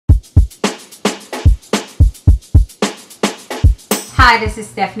Hi, this is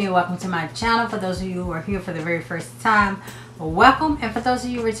Stephanie. Welcome to my channel. For those of you who are here for the very first time, welcome. And for those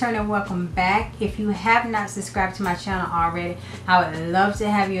of you returning, welcome back. If you have not subscribed to my channel already, I would love to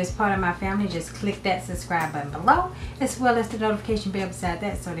have you as part of my family. Just click that subscribe button below, as well as the notification bell beside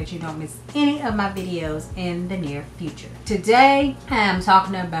that, so that you don't miss any of my videos in the near future. Today, I am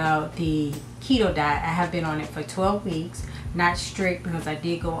talking about the keto diet. I have been on it for 12 weeks. Not strict, because I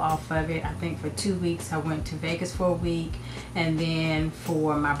did go off of it. I think for 2 weeks I went to Vegas for a week, and then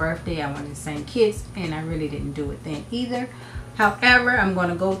for my birthday I went to St. Kitts, and I really didn't do it then either. However, I'm going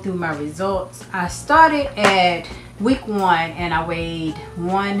to go through my results. I started at week 1 and I weighed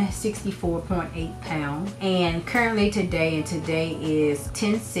 164.8 pounds, and currently today is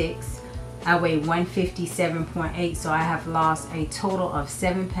 10/6. I weigh 157.8, so I have lost a total of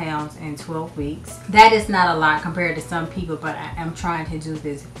 7 pounds in 12 weeks. That is not a lot compared to some people, but I am trying to do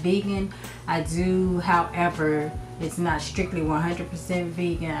this vegan. I do, however, it's not strictly 100%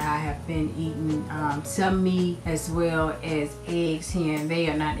 vegan. I have been eating some meat as well as eggs here and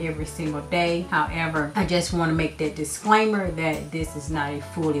there, not every single day. However, I just want to make that disclaimer that this is not a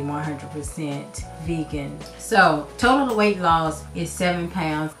fully 100% vegan. So total weight loss is 7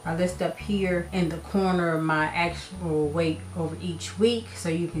 pounds. I list up here in the corner my actual weight over each week, so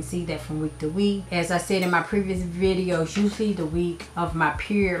you can see that from week to week. As I said in my previous videos, usually the week of my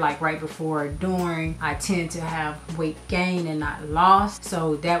period, like right before or during, I tend to have weight gain and not loss,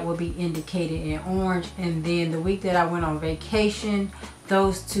 so that will be indicated in orange. And then the week that I went on vacation,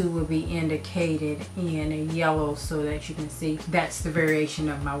 those two will be indicated in yellow, so that you can see that's the variation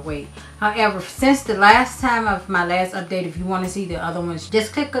of my weight. However, since the last time of my last update, if you want to see the other ones,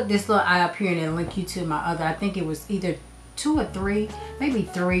 just click up this little eye up here and it'll link you to my other, I think it was either 2 or 3, maybe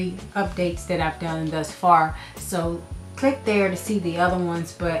 3 updates that I've done thus far. So click there to see the other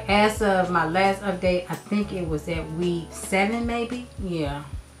ones. But as of my last update, I think it was at week 7, maybe. Yeah,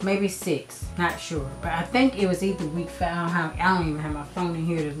 maybe 6, not sure, but I think it was either week 5. I don't even have my phone in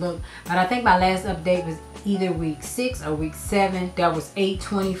here to look, but I think my last update was either week 6 or week 7. That was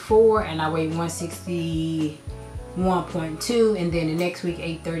 8/24, and I weighed 161.2, and then the next week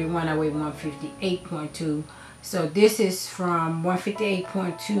 8/31 I weighed 158.2. so this is from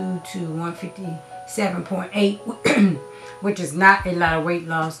 158.2 to 157.8 which is not a lot of weight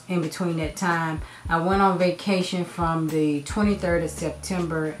loss in between that time. I went on vacation from the 23rd of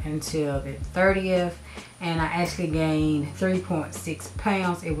September until the 30th, and I actually gained 3.6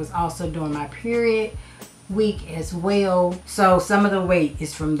 pounds. It was also during my period week as well, so some of the weight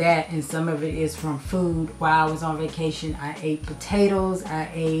is from that and some of it is from food. While I was on vacation, I ate potatoes, I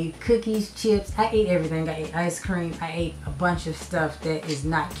ate cookies, chips, I ate everything. I ate ice cream, I ate a bunch of stuff that is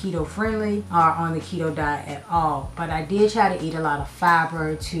not keto friendly or on the keto diet at all. But I did try to eat a lot of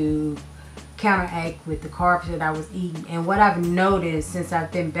fiber to counteract with the carbs that I was eating. And what I've noticed since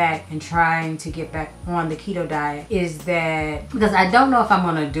I've been back and trying to get back on the keto diet is that, because I don't know if I'm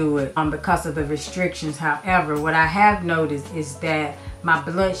going to do it because of the restrictions, however, what I have noticed is that my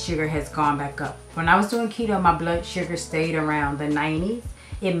blood sugar has gone back up. When I was doing keto, my blood sugar stayed around the 90s.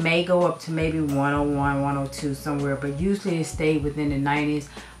 It may go up to maybe 101, 102 somewhere, but usually it stayed within the 90s.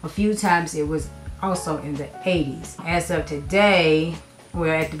 A few times it was also in the 80s. As of today, well,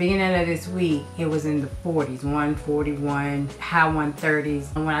 at the beginning of this week, it was in the 40s, 141, high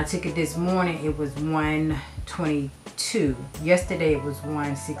 130s. And when I took it this morning, it was 122. Yesterday, it was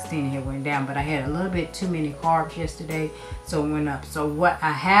 116 and it went down. But I had a little bit too many carbs yesterday, so it went up. So what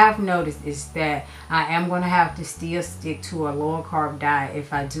I have noticed is that I am going to have to still stick to a lower carb diet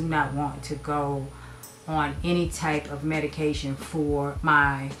if I do not want to go on any type of medication for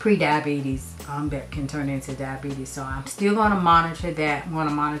my pre-diabetes that can turn into diabetes. So I'm still going to monitor that. I'm going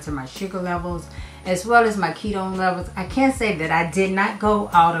to monitor my sugar levels as well as my ketone levels. I can say that I did not go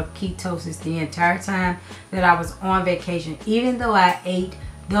out of ketosis the entire time that I was on vacation. Even though I ate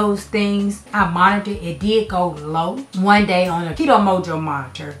those things, I monitored, it did go low. One day on a Keto Mojo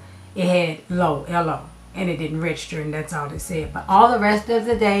monitor, it had low, LO. And it didn't register, and that's all it said. But all the rest of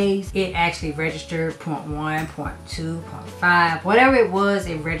the days, it actually registered 0.1, 0.2, 0.5. Whatever it was,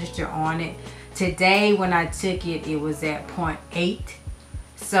 it registered on it. Today, when I took it, it was at 0.8.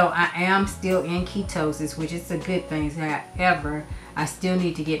 So I am still in ketosis, which is a good thing. However, I still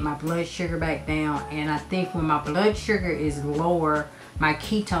need to get my blood sugar back down. And I think when my blood sugar is lower, my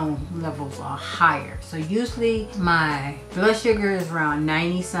ketone levels are higher. So usually my blood sugar is around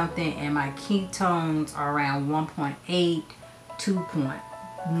 90 something and my ketones are around 1.8,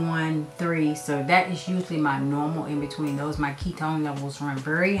 2.13. So that is usually my normal in between those. My ketone levels run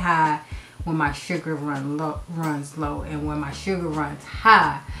very high when my sugar runs low, and when my sugar runs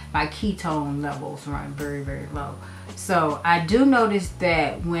high, my ketone levels run very, very low. So I do notice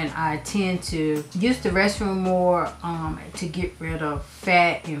that when I tend to use the restroom more to get rid of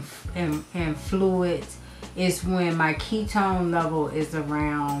fat and fluids, is when my ketone level is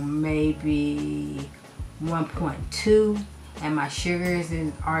around maybe 1.2 and my sugars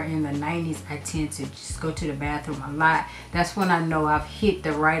are in the 90s. I tend to just go to the bathroom a lot. That's when I know I've hit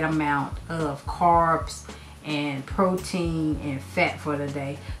the right amount of carbs and protein and fat for the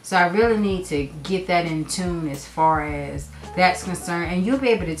day. So I really need to get that in tune as far as that's concerned. And you'll be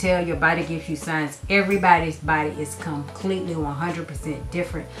able to tell, your body gives you signs. Everybody's body is completely 100%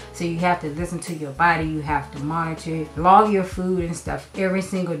 different. So you have to listen to your body. You have to monitor it, log your food and stuff every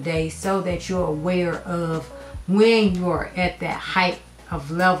single day, so that you're aware of when you're at that height of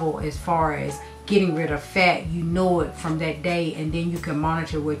level as far as getting rid of fat. You know it from that day, and then you can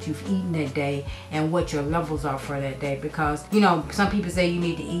monitor what you've eaten that day and what your levels are for that day. Because, you know, some people say you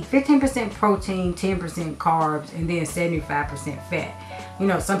need to eat 15% protein, 10% carbs, and then 75% fat. You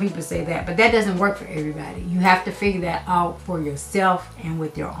know, some people say that, but that doesn't work for everybody. You have to figure that out for yourself and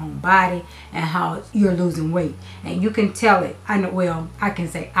with your own body and how you're losing weight. And you can tell it. I know, well, I can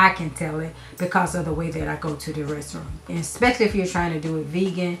say I can tell it because of the way that I go to the restroom. And especially if you're trying to do it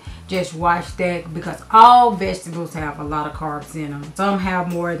vegan, just watch that, because all vegetables have a lot of carbs in them. Some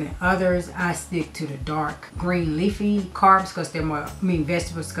have more than others. I stick to the dark green leafy carbs because they're more,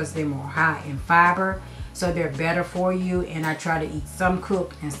 vegetables, because they're more high in fiber. So they're better for you, and I try to eat some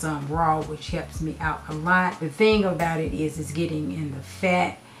cooked and some raw, which helps me out a lot. The thing about it is it's getting in the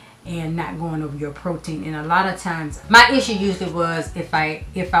fat and not going over your protein. And a lot of times my issue usually was if I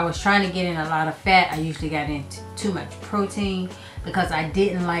was trying to get in a lot of fat, I usually got into too much protein, because I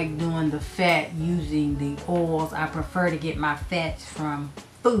didn't like doing the fat using the oils. I prefer to get my fats from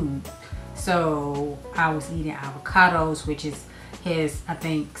food. So I was eating avocados, which has I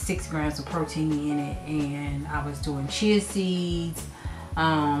think 6 grams of protein in it, and I was doing chia seeds,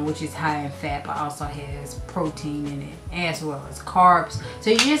 which is high in fat but also has protein in it, as well as carbs.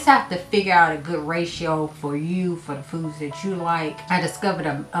 So you just have to figure out a good ratio for you, for the foods that you like. I discovered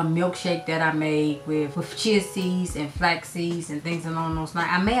a milkshake that I made with chia seeds and flax seeds and things along those lines.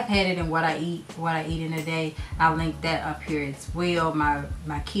 I may have had it in what I eat in a day. I'll link that up here as well, my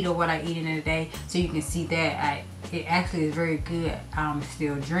keto, what I eat in a day, so you can see that. It actually is very good. I'm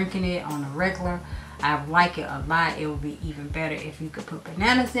still drinking it on a regular. I like it a lot. It would be even better if you could put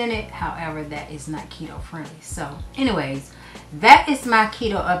bananas in it. However, that is not keto friendly. So anyways, that is my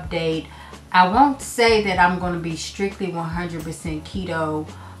keto update. I won't say that I'm going to be strictly 100% keto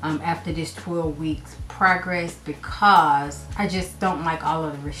after this 12 weeks progress, because I just don't like all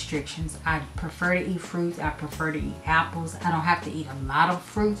of the restrictions. I prefer to eat fruits. I prefer to eat apples. I don't have to eat a lot of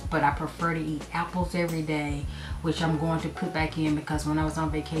fruits, but I prefer to eat apples every day, which I'm going to put back in, because when I was on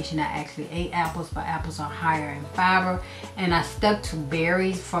vacation I actually ate apples, but apples are higher in fiber, and I stuck to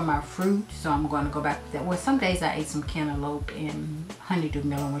berries for my fruit, so I'm going to go back to that. Well, some days I ate some cantaloupe and honeydew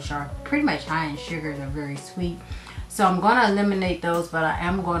melon, which are pretty much high in sugar. They're very sweet. So I'm going to eliminate those, but I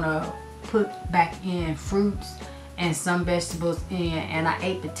am going to put back in fruits and some vegetables in. And I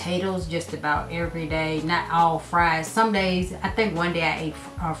ate potatoes just about every day, not all fries. Some days, I think one day I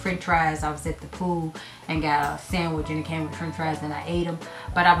ate french fries. I was at the pool and got a sandwich and it came with french fries and I ate them.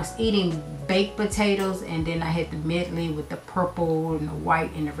 But I was eating baked potatoes, and then I had the medley with the purple and the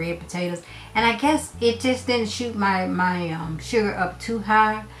white and the red potatoes. And I guess it just didn't shoot my sugar up too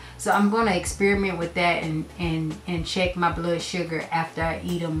high. So I'm going to experiment with that and check my blood sugar after I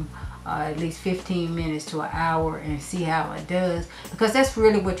eat them at least 15 minutes to an hour and see how it does. Because that's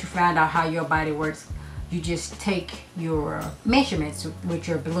really what you find out how your body works. You just take your measurements with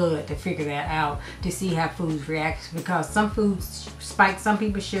your blood to figure that out, to see how foods react. Because some foods spike some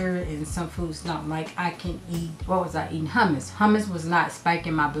people's sugar and some foods don't. Like I can eat, what was I eating? Hummus. Hummus was not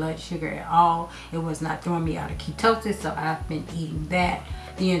spiking my blood sugar at all. It was not throwing me out of ketosis, so I've been eating that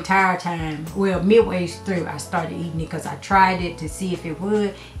the entire time. Well, midway through I started eating it because I tried it to see if it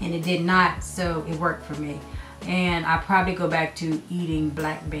would, and it did not, so it worked for me. And I probably go back to eating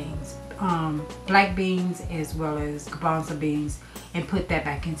black beans as well as garbanzo beans, and put that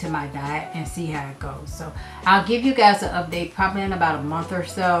back into my diet and see how it goes. So I'll give you guys an update probably in about a month or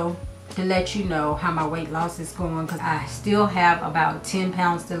so to let you know how my weight loss is going, because I still have about 10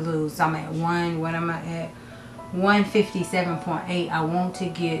 pounds to lose. I'm at what am I at? 157.8. I want to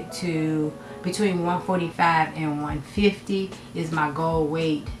get to between 145 and 150 is my goal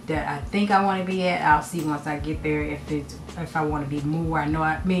weight that I think I want to be at. I'll see once I get there if I want to be more. I know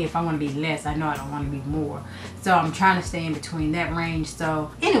if I want to be less, I know I don't want to be more. So I'm trying to stay in between that range.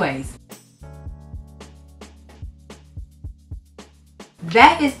 So anyways,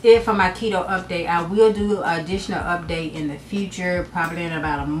 that is it for my keto update. I will do an additional update in the future, probably in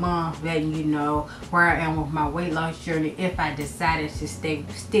about a month, letting you know where I am with my weight loss journey, if I decided to stick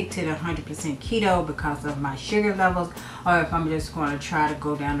to the 100% keto because of my sugar levels, or if I'm just going to try to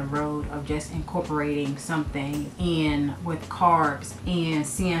go down the road of just incorporating something in with carbs and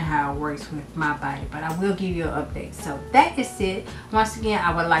seeing how it works with my body. But I will give you an update. So that is it. Once again,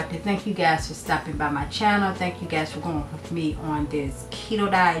 I would like to thank you guys for stopping by my channel. Thank you guys for going with me on this keto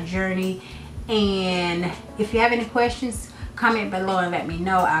diet journey. And if you have any questions, comment below and let me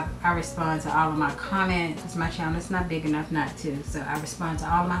know. I respond to all of my comments because my channel is not big enough not to. So I respond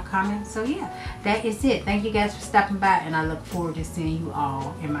to all of my comments. So yeah, that is it. Thank you guys for stopping by, and I look forward to seeing you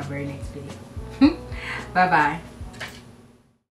all in my very next video. Bye bye.